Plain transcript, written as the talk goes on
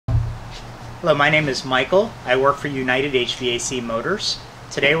Hello, my name is Michael. I work for United HVAC Motors.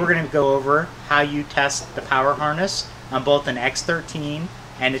 Today we're going to go over how you test the power harness on both an X13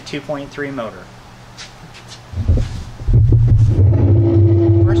 and a 2.3 motor.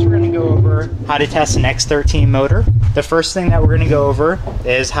 First we're going to go over how to test an X13 motor. The first thing that we're going to go over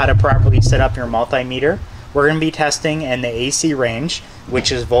is how to properly set up your multimeter. We're going to be testing in the AC range,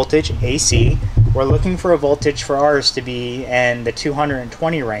 which is voltage AC. We're looking for a voltage for ours to be in the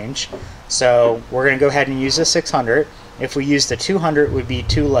 220 range. So we're going to go ahead and use the 600. If we use the 200, it would be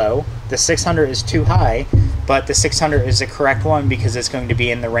too low. The 600 is too high, but the 600 is the correct one because it's going to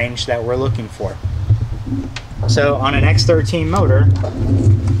be in the range that we're looking for. So on an X13 motor,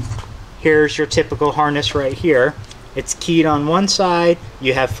 here's your typical harness right here. It's keyed on one side.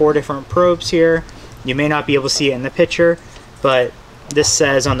 You have 4 different probes here. You may not be able to see it in the picture, but this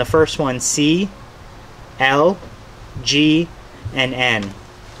says on the first one C, L, G, and N.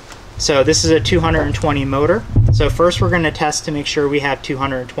 So this is a 220 motor. So first we're going to test to make sure we have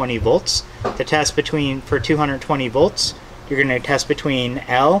 220 volts. To test for 220 volts, you're going to test between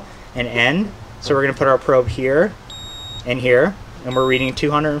L and N. So we're going to put our probe here and here, and we're reading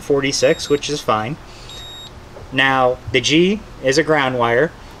 246, which is fine. Now the G is a ground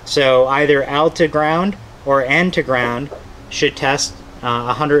wire, so either L to ground or N to ground should test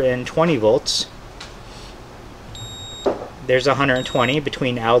 120 volts. There's 120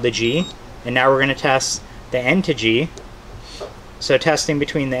 between L to G, and now we're going to test the N to G. So testing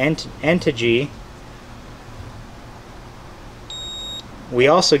between the N to G, we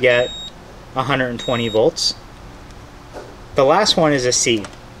also get 120 volts. The last one is a C,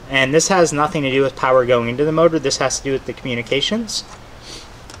 and this has nothing to do with power going into the motor. This has to do with the communications.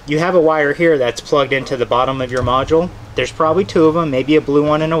 You have a wire here that's plugged into the bottom of your module. There's probably 2 of them, maybe a blue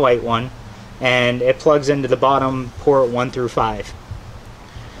one and a white one, and it plugs into the bottom port 1 through 5.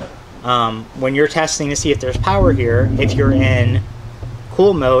 When you're testing to see if there's power here, if you're in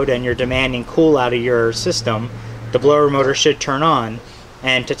cool mode and you're demanding cool out of your system, the blower motor should turn on.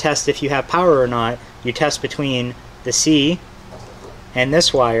 And to test if you have power or not, you test between the C and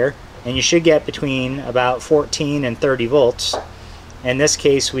this wire, and you should get between about 14 and 30 volts. In this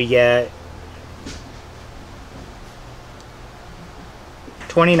case we get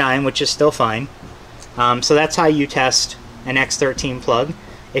 29, which is still fine. So that's how you test an X13 plug.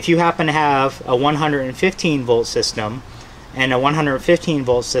 If you happen to have a 115 volt system, and a 115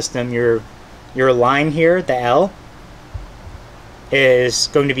 volt system, your line here, the L, is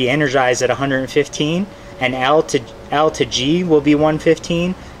going to be energized at 115, and L to G will be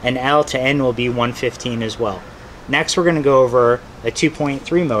 115, and L to N will be 115 as well. Next we're going to go over a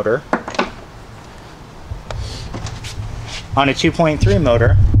 2.3 motor. On a 2.3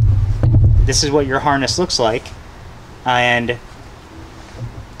 motor, this is what your harness looks like, and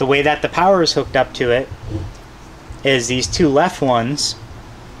the way that the power is hooked up to it is these 2 left ones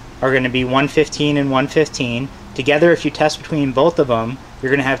are going to be 115 and 115. Together, if you test between both of them, you're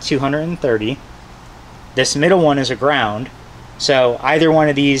going to have 230. This middle one is a ground, so either one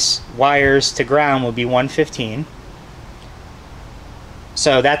of these wires to ground will be 115.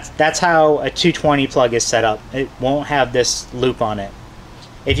 So that's how a 220 plug is set up. It won't have this loop on it.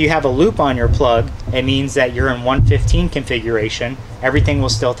 If you have a loop on your plug, it means that you're in 115 configuration. Everything will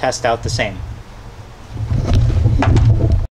still test out the same.